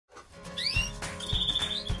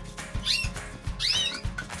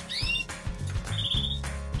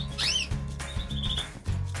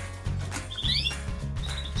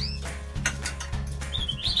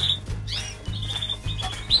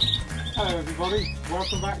everybody,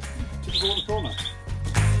 welcome back to the Border Corner.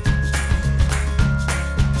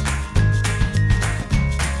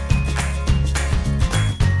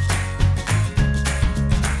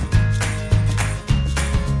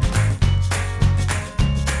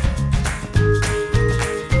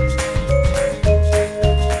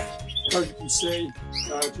 As you can see,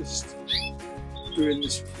 just doing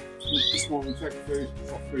this morning, taking food,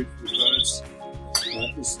 hot food for the birds.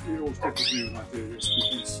 It always tickles me when I do this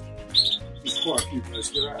because there's quite a few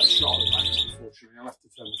birds. They're out of shot at the moment, unfortunately. I'll have to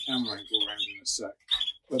turn the camera angle around in a sec.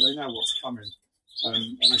 But they know what's coming.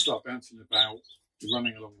 And they start bouncing about,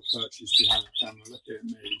 running along the perches behind the camera, looking at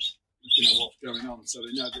me, looking at what's going on. So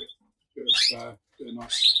they know that a bit of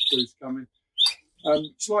nice food's coming.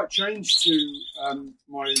 Slight change to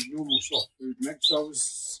my normal soft food mix. I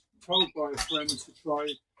was told by a friend to try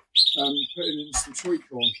putting in some sweet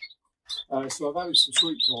corn. So I've added some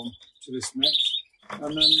sweet corn to this mix.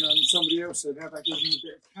 And then somebody else said, how about giving them a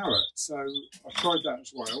bit of carrot? So I tried that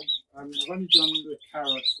as well. I've only done the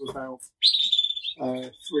carrot for about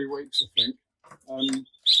 3 weeks, I think.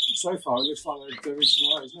 So far, it looks like there is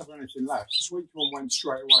there's never anything left. The sweet corn went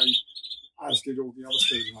straight away, as did all the other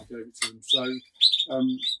food when I gave it to them. So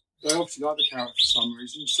they obviously like the carrot for some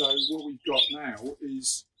reason. So what we've got now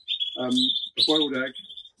is a boiled egg,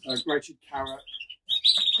 grated carrot,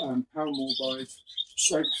 pound mortbide,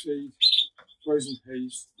 soap seed, frozen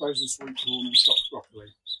peas, frozen sweet corn and chopped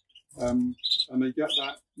broccoli. And they get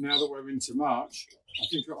that now that we're into March. I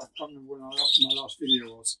can't remember when my last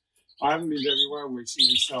video was. I haven't been very well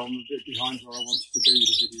recently, so I'm a bit behind where I wanted to be with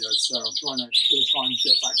the video. So I'm trying to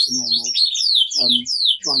get back to normal.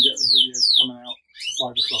 Try and get the videos coming out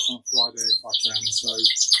 5 o'clock on a Friday if I can. So,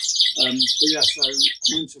 but yeah, so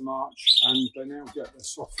into March, and they now get their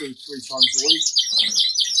soft food 3 times a week.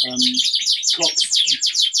 Cocks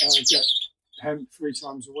get hemp 3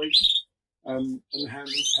 times a week, and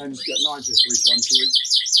hens get Niger 3 times a week.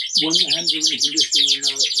 When the hens are in condition and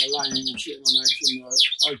they're laying and sitting on eggs and they're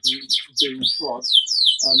open to being trod,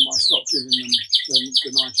 I stop giving them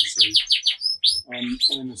the Niger seed. And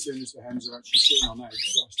then as soon as the hens are actually sitting on eggs,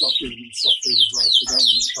 I start giving them soft food as well, so I don't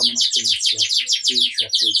want them coming off the nest to eat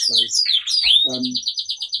soft food. So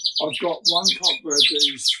I've got one cockbird that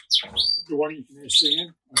is the one you can hear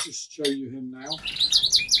singing. I'll just show you him now.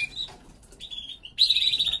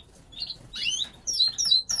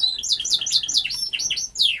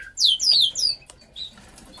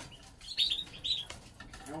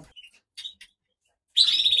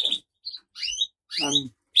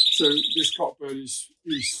 So this cockbird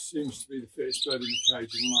he seems to be the fittest bird in the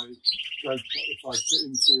cage, and if I put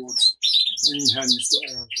him towards any hens that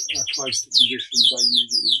are close to condition, they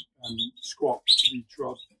immediately squat to be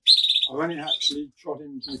trod. I've only actually trod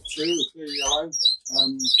him with 2, a clear yellow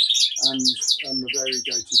and the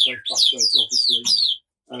variegated, both blackbirds obviously.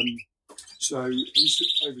 So he's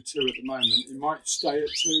over 2 at the moment. He might stay at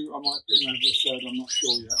 2, I might put him over a 3rd, I'm not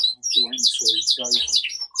sure yet. I'll have to wait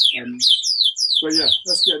and see. So yeah,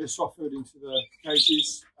 let's get this soft food into the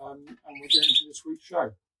cages and we'll get into this week's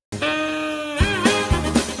show.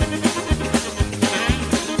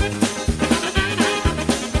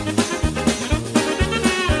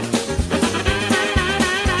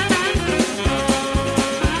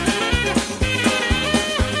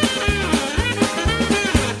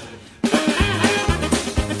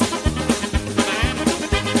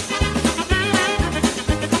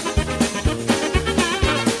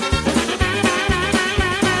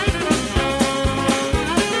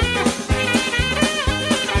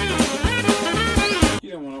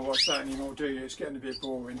 That anymore, do you? It's getting a bit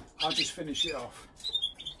boring. I'll just finish it off.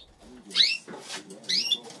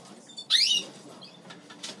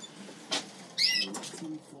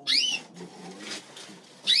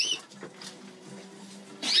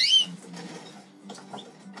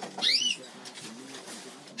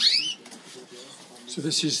 So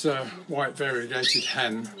this is the white variegated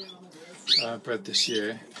hen bred this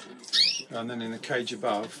year, and then in the cage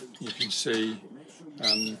above you can see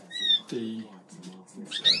the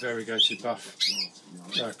variegated buff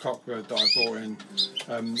cockbird that I brought in.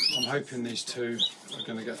 I'm hoping these 2 are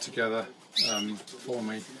going to get together for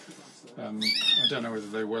me. I don't know whether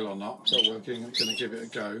they will or not, but we're going to give it a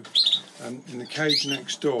go. In the cage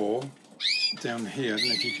next door, down here, I don't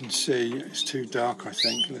know if you can see, it's too dark I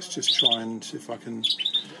think. Let's just try and see if I can.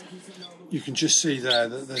 You can just see there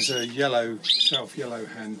that there's a yellow, self-yellow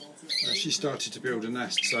hen. She started to build a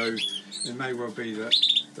nest, so it may well be that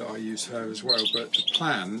I use her as well, but the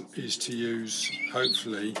plan is to use,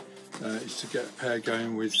 hopefully, is to get a pair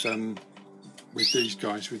going with these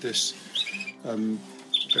guys, with this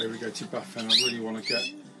variegated buff, and I really want to get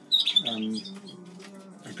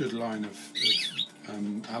a good line of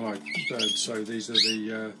allied birds. So these are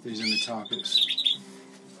the targets.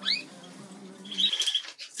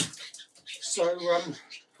 So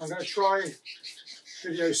I'm going to try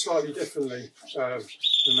videos slightly differently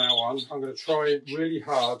from now on. I'm going to try really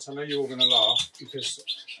hard. I know you're all going to laugh because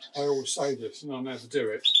I always say this and I never do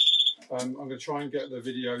it. I'm going to try and get the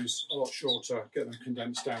videos a lot shorter, get them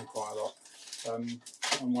condensed down quite a lot.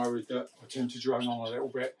 I'm worried that I tend to drone on a little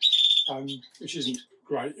bit, which isn't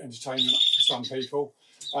great entertainment for some people.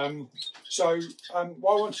 So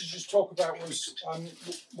what I wanted to just talk about was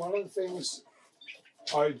one of the things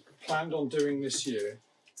I planned on doing this year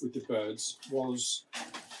with the birds was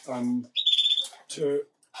to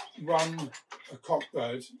run a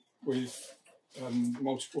cockbird with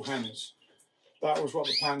multiple hens. That was what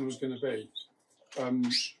the plan was going to be.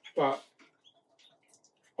 But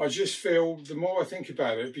I just feel, the more I think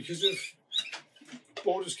about it, because of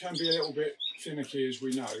borders can be a little bit finicky, as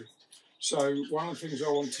we know. So one of the things I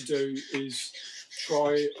want to do is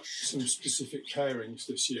try some specific pairings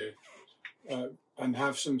this year and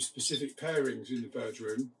have some specific pairings in the bird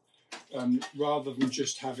room rather than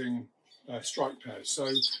just having strike pairs. So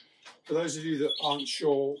for those of you that aren't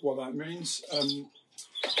sure what that means,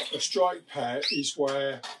 a strike pair is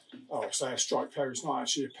where, oh, I say a strike pair, it's not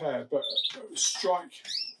actually a pair, but strike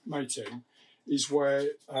mating is where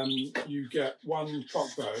you get one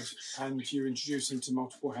cockbird and you introduce into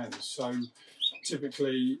multiple hens. So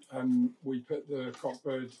typically we put the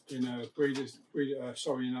cockbird in a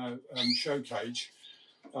show cage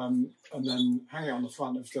and then hang it on the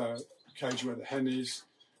front of the cage where the hen is,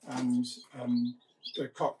 and the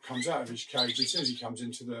cock comes out of his cage. As soon as he comes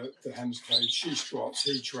into the hen's cage, she squats,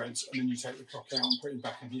 he treads, and then you take the cock out and put him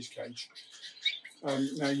back in his cage.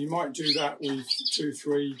 Now you might do that with 2,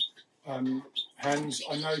 3 hens.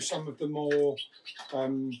 I know some of the more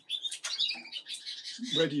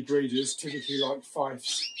ready breeders, typically like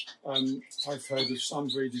fifes, I've heard of some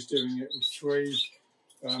breeders doing it with 3,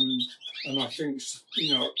 and I think,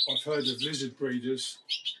 you know, I've heard of lizard breeders.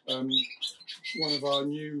 One of our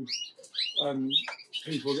new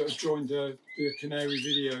people that have joined the canary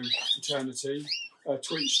video fraternity,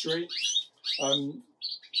 Tweet Street,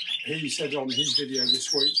 he said on his video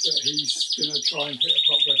this week that he's going to try and put a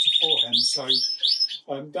cockbird to 4 hens. So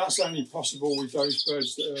that's only possible with those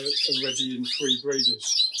birds that are ready in 3 breeders.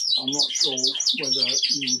 I'm not sure whether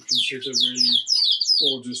you would consider really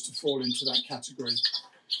borders to fall into that category.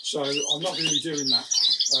 So I'm not going to be doing that.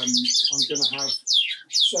 I'm going to have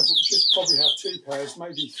several, just probably have 2 pairs,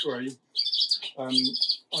 maybe 3.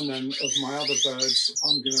 And then of my other birds,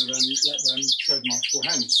 I'm going to then let them tread multiple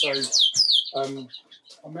hens. So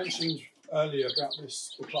I mentioned earlier about the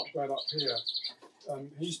cockbird up here.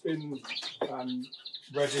 He's been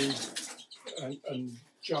ready and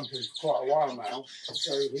jumping for quite a while now,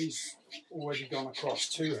 so he's already gone across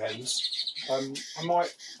 2 hens. I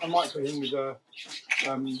might put him with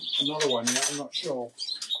another one yet. I'm not sure.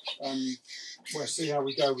 We'll see how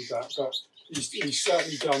we go with that, but he's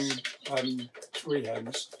certainly done 3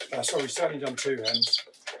 hens. Sorry, he's certainly done 2 hens,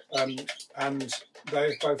 and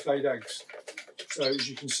they've both laid eggs. So as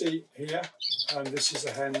you can see here, this is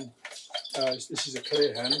a hen. This is a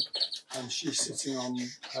clear hen, and she's sitting on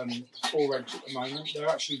 4 eggs at the moment. They're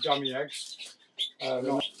actually dummy eggs. They're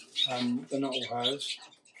not all hers.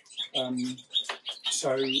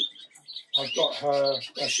 So I've got her.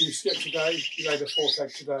 She skipped today. She laid her 4th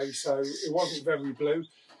egg today, so it wasn't very blue.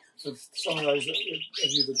 For some of those of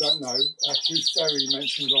you that don't know, Keith Ferry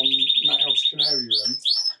mentioned on Matt Elf's Canary Room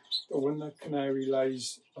that when the canary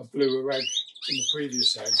lays a bluer egg in the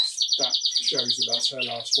previous eggs, that shows that that's her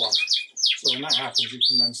last one. So when that happens, you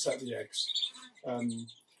can then set the eggs.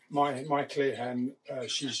 My clear hen,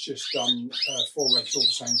 she's just done 4 eggs all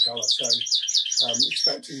the same colour, so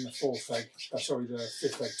expecting the 4th egg, the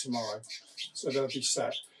 5th egg tomorrow. So they'll be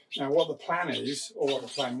set. Now what the plan is, or what the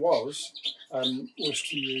plan was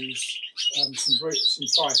to use some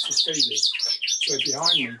fifes for feeders. So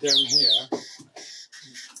behind me, down here,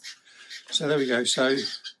 so there we go. So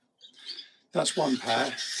that's one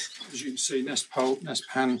pair. As you can see, nest pan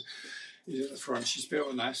is at the front. She's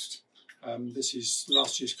built a nest. This is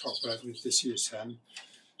last year's cockbird with this year's hen.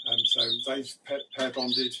 So they've pair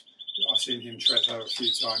bonded. I've seen him tread her a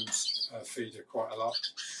few times, feed her quite a lot.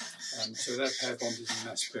 So they're pair bonded and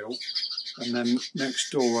nest built. And then next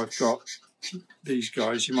door I've got these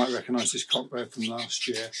guys. You might recognise this cockbird from last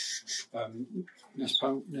year. Nest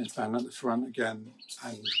pan at the front again,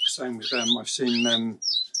 and same with them. I've seen them.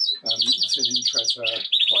 I've seen him tread her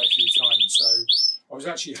quite a few times. So I was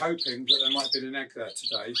actually hoping that there might have been an egg there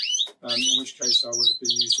today, in which case I would have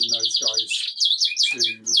been using those guys to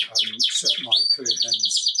set my clear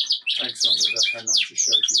hens hen that I just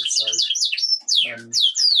showed you. So,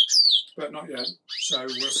 but not yet. So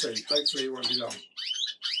we'll see. Hopefully it won't be long.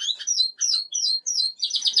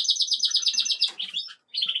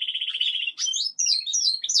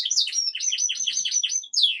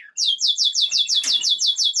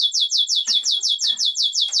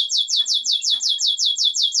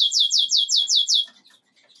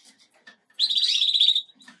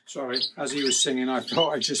 Sorry, as he was singing, I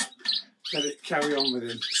thought I'd just let it carry on with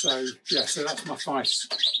him. So yeah, so that's my feiths,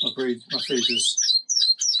 my feeders.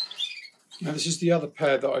 Now this is the other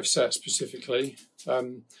pair that I've set specifically.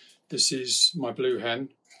 This is my blue hen.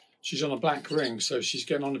 She's on a black ring, so she's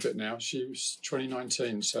getting on a bit now. She was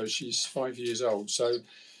 2019, so she's 5 years old. So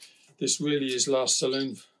this really is last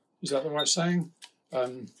saloon. Is that the right saying?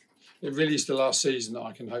 It really is the last season that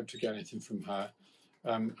I can hope to get anything from her.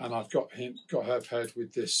 And I've got her paired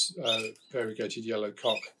with this variegated yellow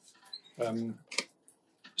cock.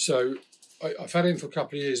 So I've had him for a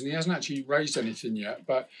couple of years and he hasn't actually raised anything yet,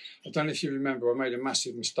 but I don't know if you remember, I made a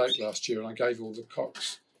massive mistake last year and I gave all the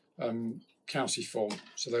cocks calciform.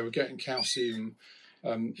 So they were getting calcium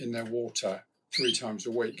in their water 3 times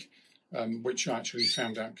a week, which I actually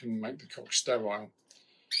found out can make the cock sterile.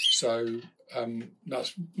 So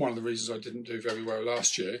that's one of the reasons I didn't do very well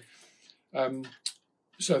last year.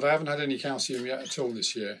 So they haven't had any calcium yet at all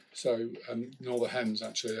this year. So nor the hens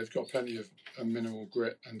actually. They've got plenty of mineral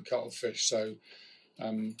grit and cuttlefish. So,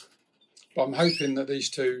 but I'm hoping that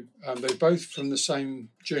these two, they're both from the same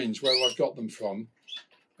genes where I've got them from.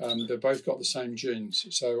 They've both got the same genes.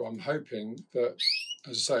 So I'm hoping that,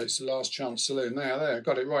 as I say, it's the last chance saloon. There, I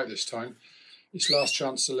got it right this time. It's last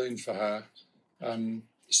chance saloon for her.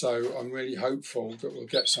 So I'm really hopeful that we'll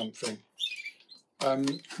get something.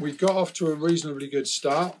 We've got off to a reasonably good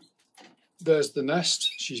start. There's the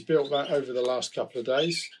nest. She's built that over the last couple of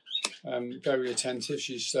days. Very attentive.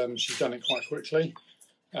 She's done it quite quickly.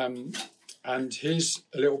 And here's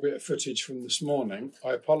a little bit of footage from this morning.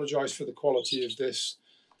 I apologise for the quality of this,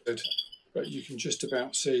 but you can just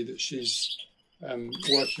about see that she's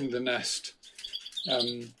working the nest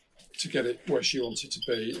to get it where she wants it to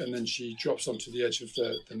be, and then she drops onto the edge of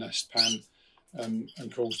the nest pan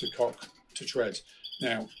and calls the cock to tread.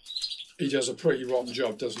 Now, he does a pretty rotten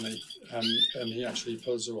job, doesn't he? And he actually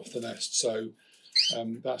pulls her off the nest, so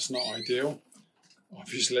that's not ideal,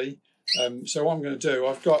 obviously. So what I'm going to do,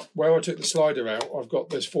 I've got, where I took the slider out,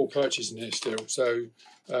 there's 4 perches in here still, so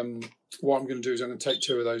what I'm going to do is I'm going to take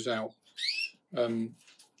 2 of those out, and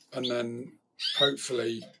then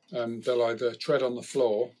hopefully they'll either tread on the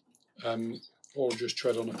floor or just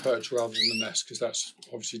tread on a perch rather than the nest, because that's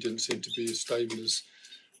obviously didn't seem to be as stable as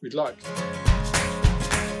we'd like.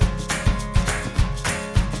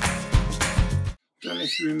 I don't know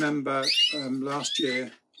if you remember last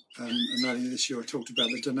year and earlier this year I talked about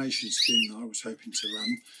the donation scheme that I was hoping to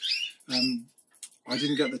run. I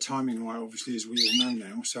didn't get the timing right, obviously, as we all know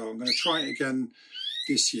now, so I'm going to try it again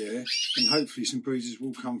this year, and hopefully some breeders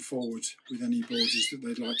will come forward with any boarders that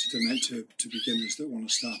they'd like to donate to beginners that want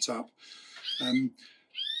to start up.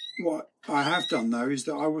 What I have done though is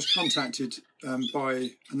that I was contacted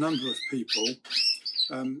by a number of people,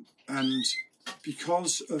 and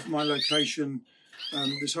because of my location,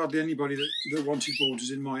 there's hardly anybody that wanted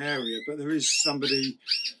boarders in my area, but there is somebody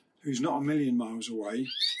who's not a million miles away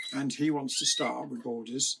and he wants to start with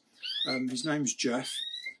boarders. His name's Jeff.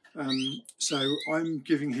 So I'm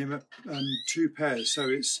giving him 2 pairs, so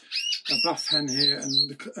it's a buff hen here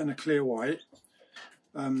and a clear white,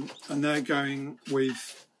 and they're going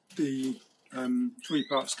with the 3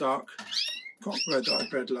 parts dark cockbird that I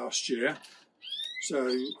bred last year.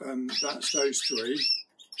 So that's those 3,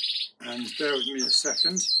 and bear with me a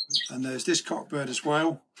second. And there's this cockbird as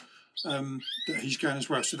well, that he's going as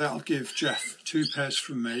well, so that'll give Jeff 2 pairs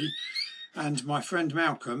from me. And my friend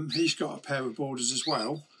Malcolm, he's got a pair of boarders as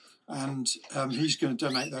well, and he's going to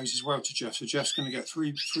donate those as well to Jeff. So Jeff's going to get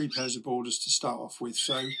three pairs of boarders to start off with.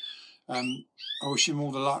 So I wish him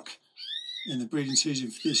all the luck in the breeding season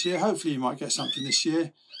for this year. Hopefully you might get something this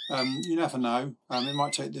year. You never know. It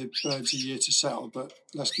might take the birds a year to settle, but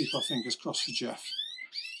let's keep our fingers crossed for Jeff.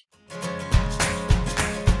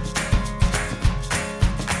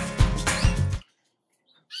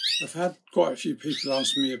 I've had quite a few people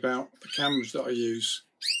ask me about the cameras that I use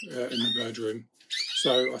in the bird room,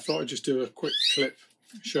 so I thought I'd just do a quick clip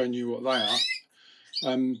showing you what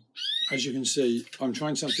they are. As you can see, I'm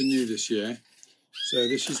trying something new this year. So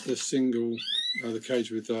this is the single, the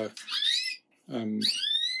cage with the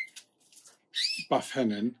buff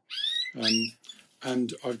hen in,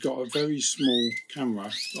 and I've got a very small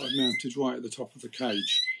camera that I've mounted right at the top of the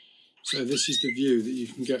cage. So this is the view that you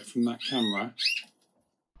can get from that camera.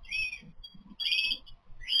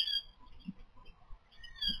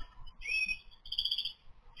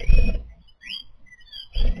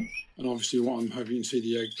 And obviously what I'm hoping, you can see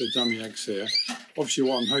the dummy eggs here. Obviously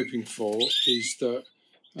what I'm hoping for is that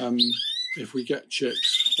if we get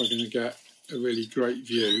chicks, we're going to get a really great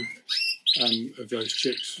view of those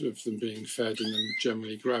chicks, of them being fed and them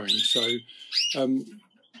generally growing. So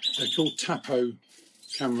they're called Tapo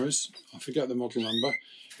cameras. I forget the model number.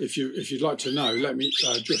 If you'd like to know, let me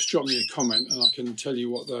just drop me a comment and I can tell you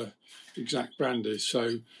what the exact brand is.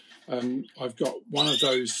 So I've got one of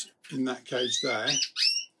those in that cage there,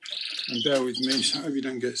 and bear with me, so I hope you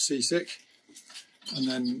don't get seasick. And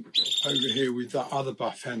then over here with that other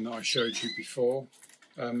buff hen that I showed you before,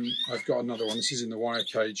 I've got another one. This is in the wire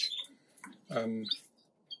cage, and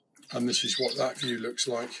this is what that view looks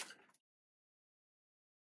like.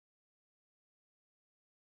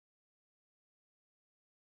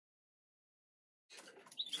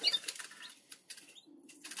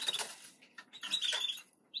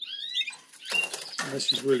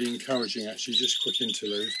 This is really encouraging, actually. Just quick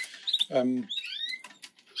interlude.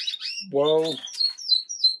 Well,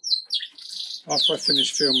 after I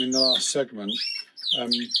finished filming the last segment,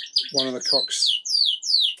 one of the cocks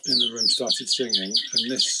in the room started singing,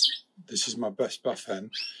 and this is my best buff hen.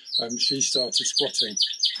 She started squatting,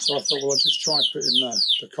 so I thought, well, I'll just try putting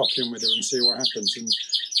the cock in with her and see what happens. And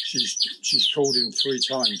she's called him 3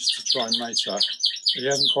 times to try and mate her. He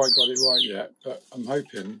hasn't quite got it right yet, but I'm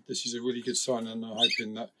hoping this is a really good sign, and I'm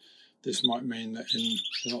hoping that this might mean that in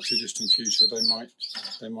the not too distant future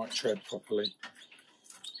they might tread properly.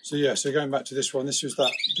 So yeah, so going back to this one, this was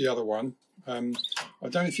the other one. I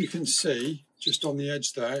don't know if you can see just on the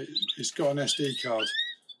edge there, it's got an SD card,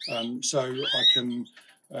 so I can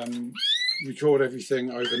record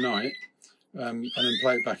everything overnight and then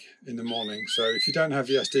play it back in the morning. So if you don't have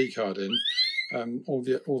the SD card in, all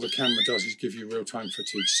the camera does is give you real-time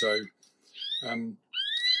footage. So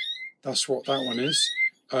that's what that one is.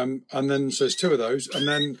 And then, so there's 2 of those. And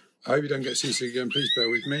then, I hope you don't get seasick again, please bear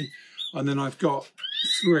with me. And then I've got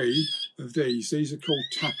 3 of these. These are called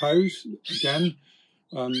Tapos, again.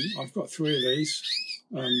 I've got 3 of these.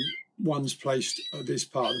 One's placed at this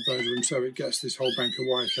part of the bird room, so it gets this whole bank of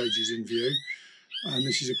wire cages in view. And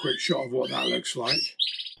this is a quick shot of what that looks like.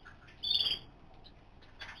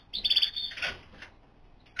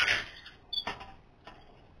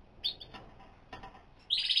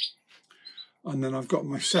 And then I've got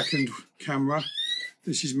my second camera.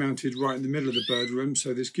 This is mounted right in the middle of the bird room,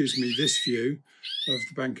 so this gives me this view of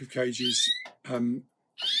the bank of cages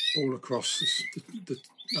all across the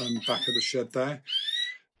back of the shed there.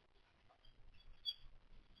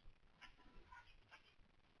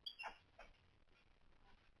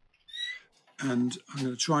 And I'm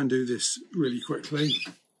going to try and do this really quickly.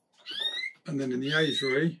 And then in the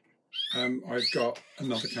aviary, I've got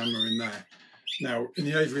another camera in there. Now, in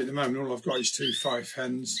the aviary at the moment, all I've got is 2 5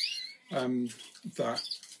 hens that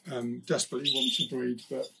desperately want to breed,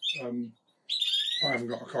 but I haven't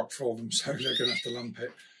got a cock for them, so they're going to have to lump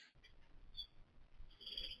it.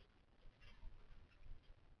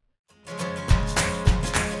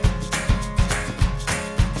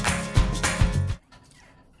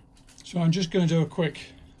 So I'm just going to do a quick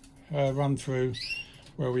run through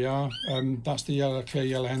where we are. That's the clear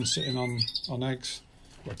yellow hen sitting on eggs,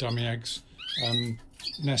 or dummy eggs.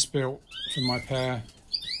 Nest built from my pair,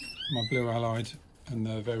 my blue allied and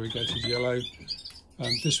the variegated yellow.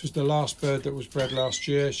 This was the last bird that was bred last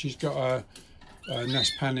year. She's got a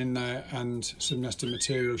nest pan in there and some nesting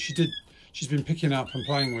material. She's been picking up and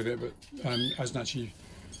playing with it, but hasn't actually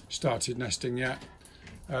started nesting yet.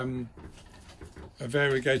 A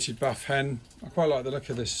variegated buff hen. I quite like the look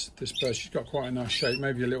of this bird. She's got quite a nice shape,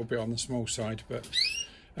 maybe a little bit on the small side, but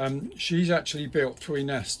she's actually built 3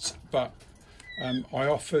 nests, but I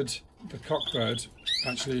offered the cockbird,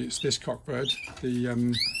 actually it's this cockbird, the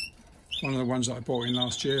one of the ones that I bought in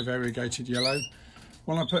last year, variegated yellow.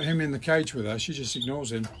 When I put him in the cage with her, she just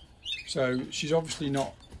ignores him. So she's obviously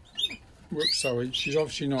not, she's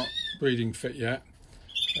obviously not breeding fit yet,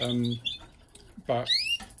 but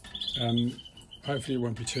hopefully it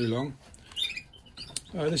won't be too long.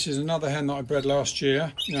 This is another hen that I bred last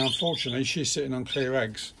year. Now unfortunately she's sitting on clear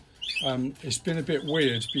eggs. It's been a bit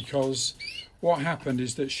weird because what happened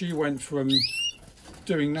is that she went from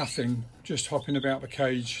doing nothing, just hopping about the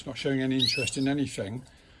cage, not showing any interest in anything,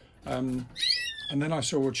 and then I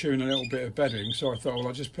saw her chewing a little bit of bedding, so I thought, well,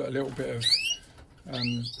 I'll just put a little bit of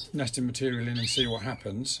nesting material in and see what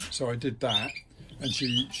happens. So I did that, and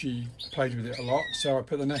she played with it a lot. So I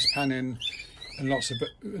put the nest pan in and lots of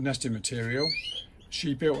nesting material.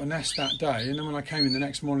 She built a nest that day, and then when I came in the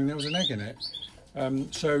next morning, there was an egg in it.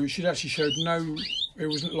 So she'd actually showed no, it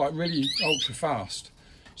was like really ultra fast.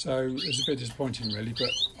 So it's a bit disappointing really, but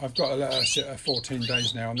I've got to let her sit her 14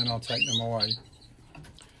 days now and then I'll take them away.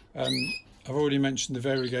 I've already mentioned the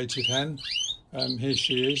variegated hen. Here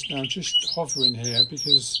she is. Now I'm just hovering here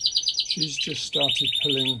because she's just started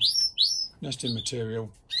pulling nesting material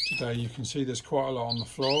today. You can see there's quite a lot on the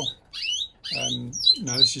floor.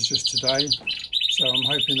 Now this is just today, so I'm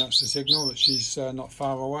hoping that's a signal that she's not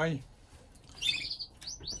far away.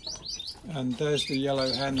 And there's the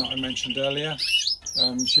yellow hen that I mentioned earlier.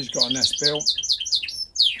 She's got a nest built,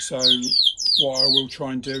 so what I will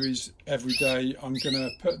try and do is every day I'm going to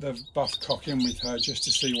put the buff cock in with her just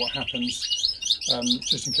to see what happens,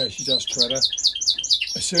 just in case she does tread her.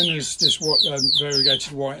 As soon as this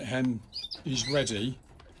variegated white hen is ready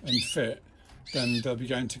and fit, then they'll be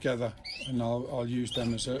going together and I'll use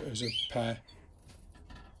them as a pair.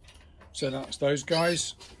 So that's those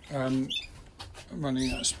guys. I'm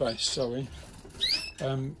running out of space, sorry.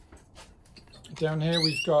 Down here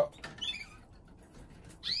we've got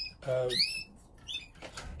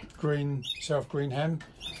self-green hen.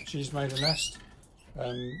 She's made a nest.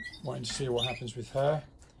 Waiting to see what happens with her.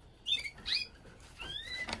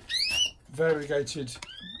 Variegated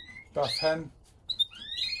buff hen.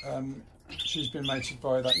 She's been mated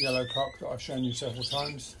by that yellow cock that I've shown you several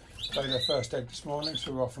times. Laid her first egg this morning,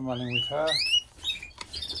 so we're off and running with her.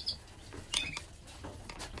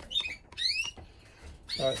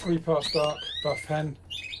 3 parts dark buff hen.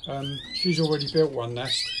 She's already built one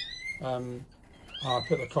nest. I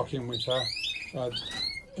put the cock in with her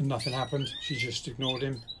and nothing happened. She just ignored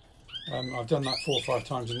him. I've done that 4 or 5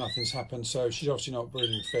 times and nothing's happened, so she's obviously not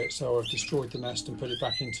breeding fit. So I've destroyed the nest and put it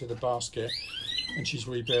back into the basket, and she's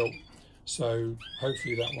rebuilt. So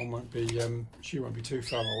hopefully that one won't be, she won't be too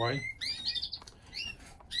far away.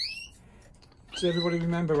 Does everybody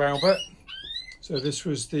remember Albert? So this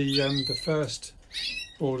was the first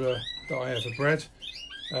boarder that I ever bred,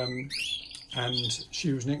 and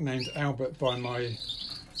she was nicknamed Albert by my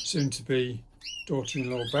soon-to-be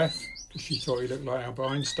daughter-in-law Beth, because she thought he looked like Albert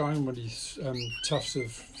Einstein with his tufts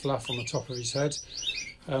of fluff on the top of his head.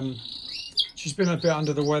 She's been a bit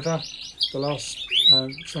under the weather the last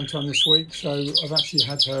sometime this week, so I've actually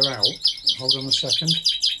had her out. Hold on a second.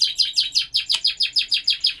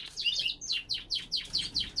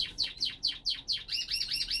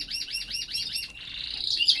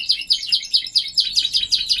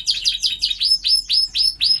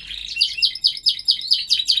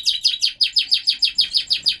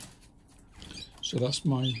 So that's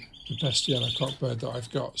the best yellow cock bird that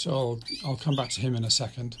I've got. So I'll come back to him in a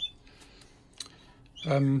second.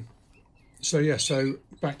 So yeah, so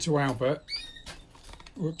back to Albert.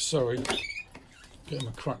 Whoops, sorry, getting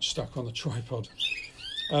my crutch stuck on the tripod.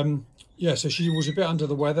 Yeah, so she was a bit under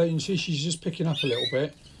the weather. You can see she's just picking up a little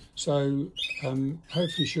bit. So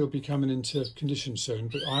hopefully she'll be coming into condition soon.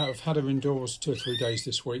 But I've had her indoors 2 or 3 days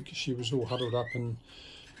this week. She was all huddled up and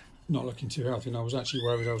not looking too healthy, and I was actually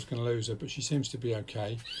worried I was going to lose her, but she seems to be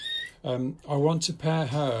okay. I want to pair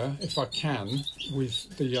her, if I can,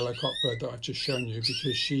 with the yellow cockbird that I've just shown you,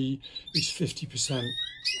 because she is 50%,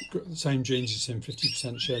 got the same genes as him,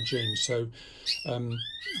 50% shared genes, so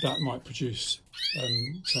that might produce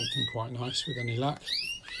something quite nice with any luck.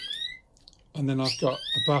 And then I've got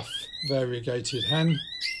a buff variegated hen,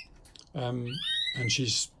 and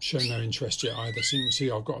she's shown no interest yet either. So you can see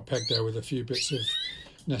I've got a peg there with a few bits of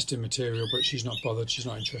nesting material, but she's not bothered, she's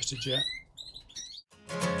not interested yet.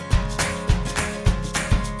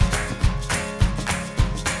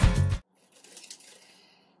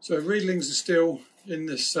 So Reedlings are still in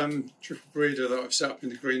this triple breeder that I've set up in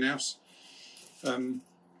the greenhouse. You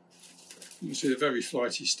can see they're very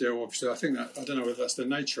flighty still, obviously. I think that, I don't know whether that's their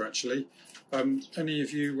nature actually. Any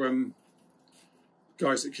of you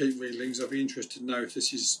guys that keep Reedlings, I'd be interested to know if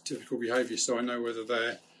this is typical behaviour, so I know whether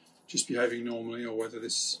they're just behaving normally or whether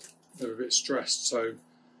they're a bit stressed. So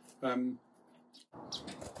I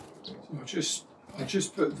just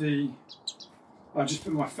put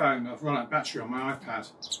my phone. I've run out of battery on my iPad.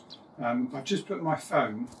 I've just put my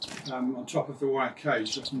phone on top of the wire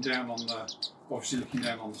cage, looking down on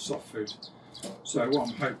the soft food. So what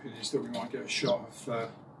I'm hoping is that we might get a shot of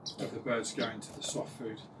the birds going to the soft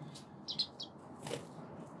food.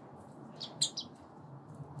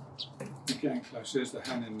 Getting close. There's the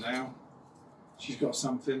hen in now. She's got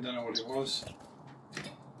something, don't know what it was.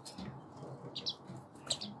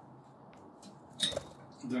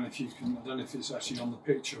 I don't know if it's actually on the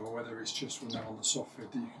picture or whether it's just when they're on the soft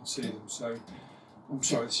food that you can see them. So I'm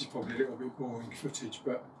sorry, this is probably a little bit boring footage,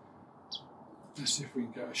 but let's see if we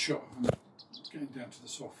can get a shot of them getting down to the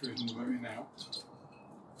soft food and moving out.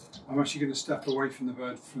 I'm actually going to step away from the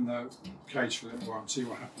bird from the cage for a little while and see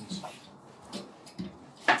what happens.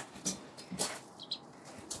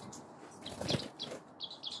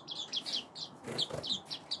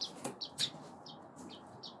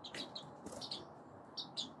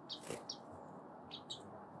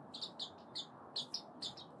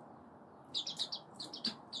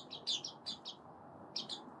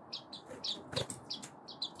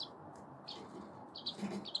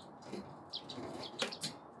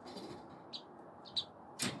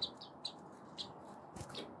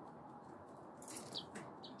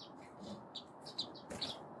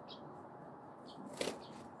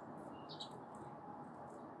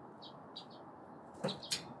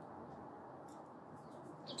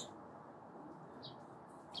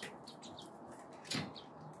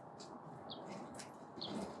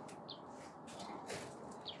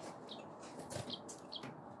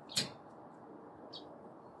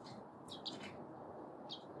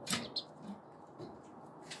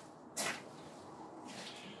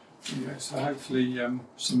 Yeah, so hopefully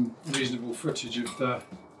some reasonable footage of the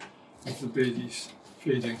beardies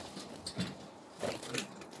feeding.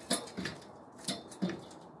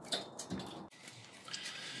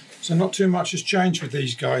 So not too much has changed with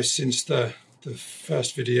these guys since the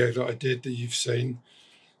first video that I did that you've seen.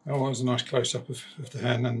 Oh, that was a nice close-up of the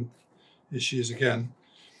hen, and here she is again.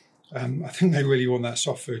 I think they really want that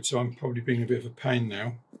soft food, so I'm probably being a bit of a pain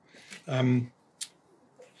now.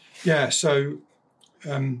 Yeah, so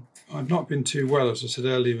I've not been too well, as I said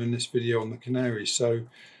earlier in this video, on the canaries, so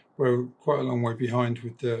we're quite a long way behind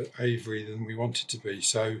with the aviary than we wanted to be.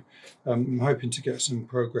 So I'm hoping to get some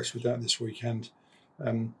progress with that this weekend.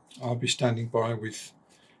 I'll be standing by with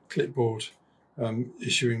clipboard,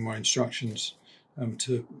 issuing my instructions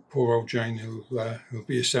to poor old Jane, who'll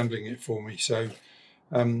be assembling it for me. So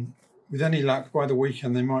with any luck, by the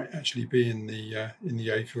weekend they might actually be in the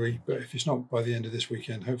aviary. But if it's not by the end of this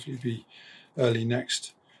weekend, hopefully it'll be early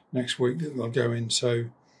next week that they'll go in. So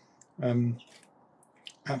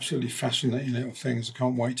absolutely fascinating little things. I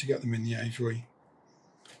can't wait to get them in the aviary.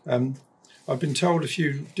 I've been told a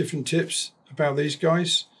few different tips about these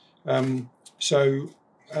guys. So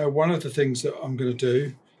one of the things that I'm going to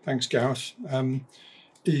do, thanks Gareth,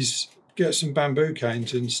 is get some bamboo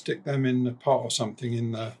canes and stick them in a pot or something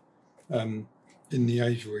in the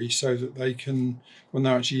aviary, so that they can, when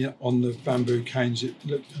they're actually on the bamboo canes,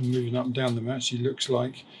 and moving up and down them, it actually looks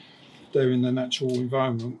like they're in the natural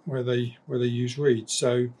environment where they use reeds.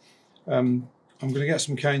 So I'm going to get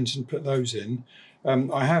some canes and put those in.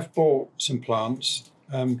 I have bought some plants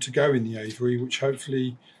to go in the aviary, which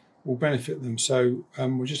hopefully will benefit them. So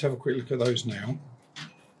we'll just have a quick look at those now.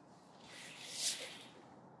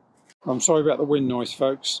 I'm sorry about the wind noise,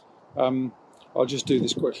 folks. I'll just do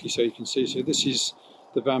this quickly so you can see. So this is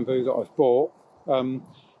the bamboo that I've bought.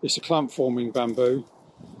 It's a clump forming bamboo,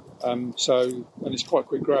 and it's quite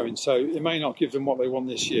quick growing. So it may not give them what they want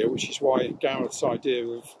this year, which is why Gareth's idea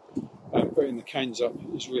of putting the canes up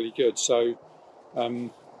is really good. So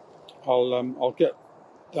I'll get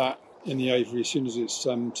that in the aviary as soon as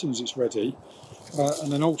it's ready,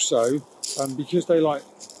 and then also because they like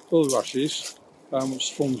bulrushes,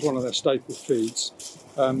 which forms one of their staple feeds,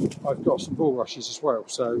 I've got some bulrushes as well.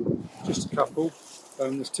 So just a couple.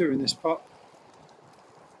 There's 2 in this pot,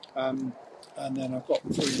 and then I've got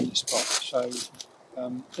 3 in this pot. So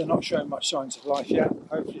they're not showing much signs of life yet.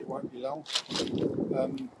 Hopefully it won't be long,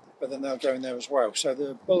 but then they'll go in there as well. So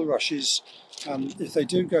the bulrushes, if they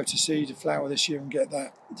do go to seed or flower this year and get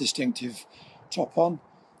that distinctive top on,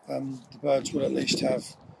 the birds will at least have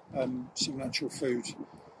some natural food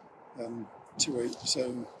to eat.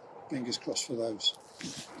 So fingers crossed for those.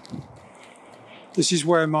 This is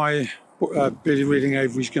where my bearded reedling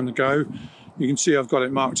aviary is going to go. You can see I've got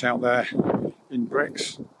it marked out there in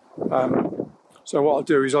bricks. So what I'll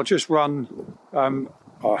do is I'll just run,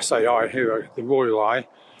 I say I here, the royal eye.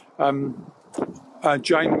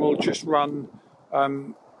 Jane will just run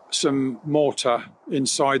some mortar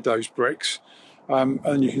inside those bricks,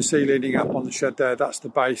 and you can see leading up on the shed there, that's the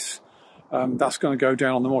base. That's going to go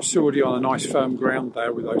down on the mortar. It's already on a nice firm ground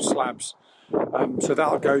there with those slabs. So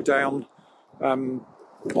that'll go down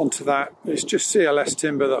onto that. It's just CLS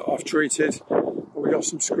timber that I've treated. We've got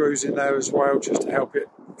some screws in there as well, just to help it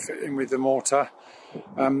fit in with the mortar.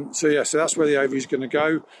 So yeah, so that's where the aviary is going to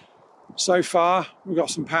go. So far, we've got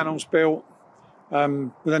some panels built.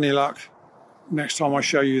 With any luck, next time I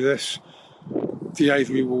show you this, the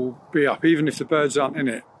aviary will be up. Even if the birds aren't in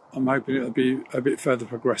it, I'm hoping it'll be a bit further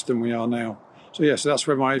progressed than we are now. So yeah, so that's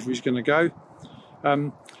where my aviary is going to go.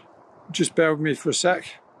 Just bear with me for a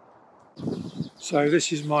sec. So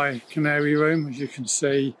this is my canary room, as you can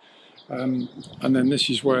see, and then this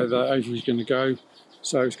is where the aviary is going to go.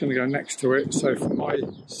 So it's going to go next to it. So from my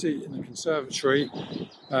seat in the conservatory,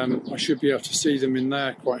 I should be able to see them in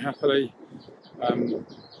there quite happily.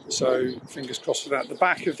 So fingers crossed for that. The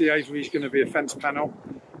back of the aviary is going to be a fence panel.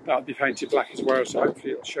 That'll be painted black as well, so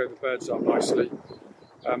hopefully it'll show the birds up nicely.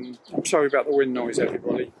 I'm sorry about the wind noise,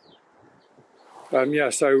 everybody. Yeah,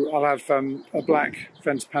 so I'll have a black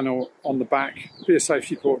fence panel on the back, be a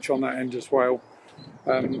safety porch on that end as well.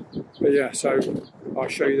 But yeah, so I'll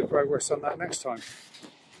show you the progress on that next time.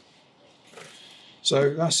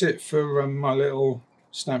 So that's it for my little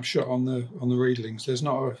snapshot on the Reedlings. There's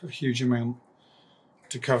not a huge amount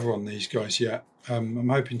to cover on these guys yet. I'm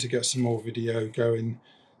hoping to get some more video going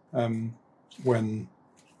when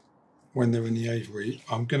they're in the aviary.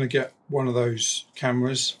 I'm going to get one of those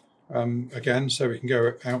cameras again, so we can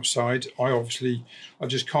go outside. I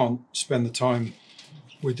just can't spend the time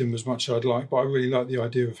with them as much as I'd like, but I really like the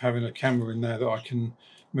idea of having a camera in there that I can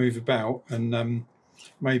move about, and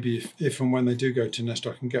maybe if and when they do go to nest,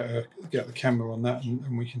 I can get the camera on that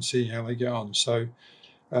and we can see how they get on. So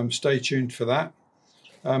stay tuned for that.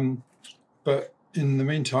 But in the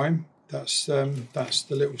meantime, that's the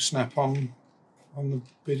little snap on the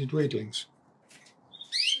bearded reedlings.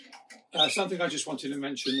 Something I just wanted to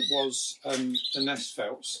mention was the nest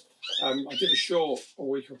felts. I did a short a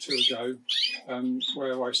week or two ago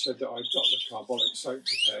where I said that I'd got the carbolic soap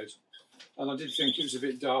prepared, and I did think it was a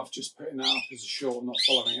bit daft just putting that up as a short and not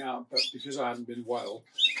following it up, but because I hadn't been well,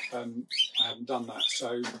 I hadn't done that.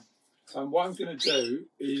 So what I'm going to do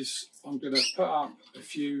is I'm going to put up a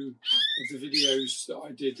few of the videos that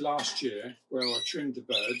I did last year where I trimmed the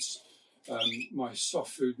birds, my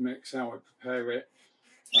soft food mix, how I prepare it,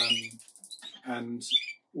 and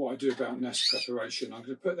what I do about nest preparation. I'm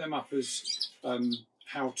going to put them up as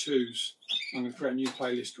how-tos. I'm going to create a new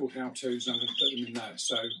playlist called how-tos and I'm going to put them in there.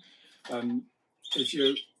 So if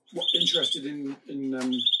you're interested in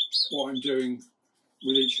what I'm doing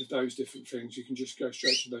with each of those different things, you can just go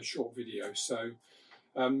straight to those short videos. So,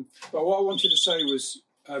 but what I wanted to say was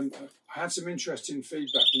I had some interesting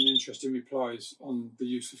feedback and interesting replies on the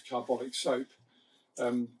use of carbolic soap.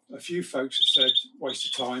 A few folks have said, waste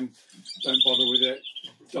of time, don't bother with it,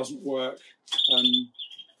 doesn't work.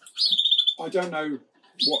 I don't know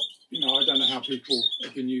I don't know how people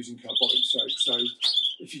have been using carbolic soap. So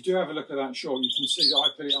if you do have a look at that short, you can see that I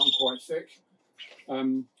put it on quite thick.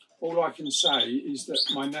 All I can say is that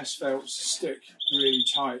my nest felts stick really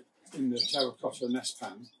tight in the terracotta nest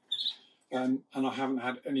pan, and I haven't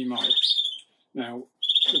had any mite. Now,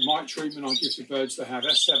 the mite treatment I give to birds, they have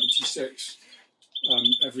S76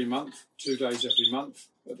 every month, 2 days every month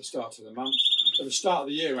at the start of the month. At the start of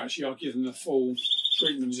the year, actually, I'll give them the full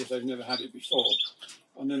treatment as if they've never had it before.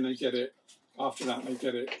 And then they get it, after that, they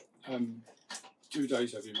get it 2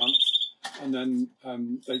 days every month. And then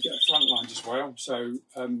they get frontlined as well. So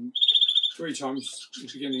 3 times at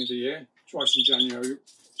the beginning of the year, twice in January,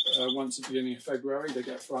 once at the beginning of February, they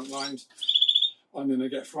get frontlined. And then they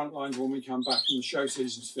get frontlined when we come back and the show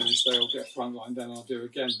season's finished, they all get frontlined. Then I'll do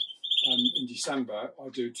again. In December, I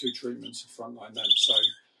do 2 treatments of frontline then. So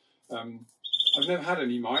I've never had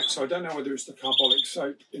any mites, so I don't know whether it's the carbolic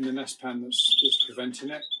soap in the nest pan that's preventing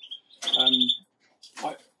it.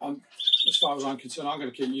 As far as I'm concerned, I'm going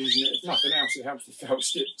to keep using it. If nothing else, it helps the felt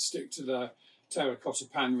stick to the terracotta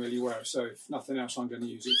pan really well. So if nothing else, I'm going to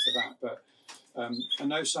use it for that. But I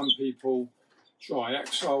know some people try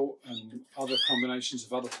Exol and other combinations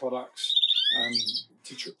of other products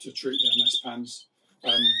to treat their nest pans.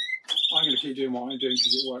 I'm going to keep doing what I'm doing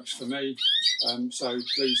because it works for me. So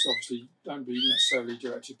please, obviously, don't be necessarily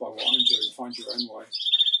directed by what I'm doing. Find your own way.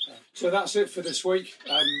 So that's it for this week.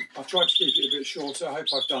 I've tried to keep it a bit shorter. I hope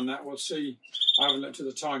I've done that. We'll see. I haven't looked at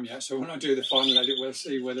the time yet, so when I do the final edit, we'll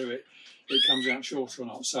see whether it comes out shorter or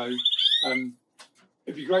not. So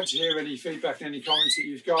it'd be great to hear any feedback and any comments that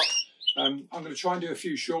you've got. I'm going to try and do a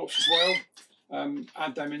few shorts as well,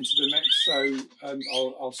 add them into the mix. So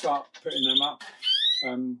I'll start putting them up.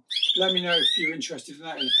 Let me know if you're interested in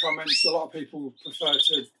that in the comments. A lot of people prefer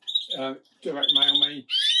to direct mail me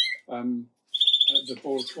at the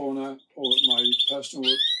Border Corner or at my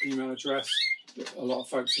personal email address that a lot of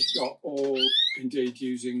folks have got, or indeed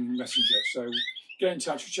using Messenger. So get in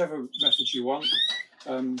touch, whichever method you want.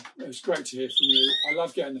 It's great to hear from you. I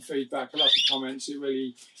love getting the feedback. I love the comments.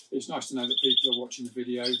 It's nice to know that people are watching the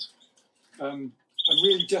video. I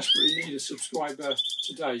really desperately need a subscriber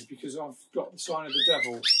today because I've got the sign of the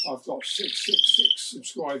devil. I've got 666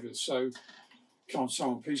 subscribers. So come on,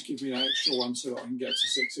 someone, please give me that extra one so that I can get to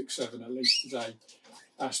 667 at least today.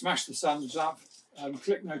 Smash the thumbs up,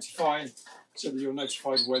 click notify so that you're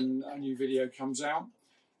notified when a new video comes out.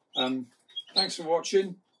 Thanks for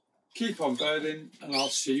watching. Keep on birding, and I'll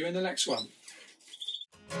see you in the next one.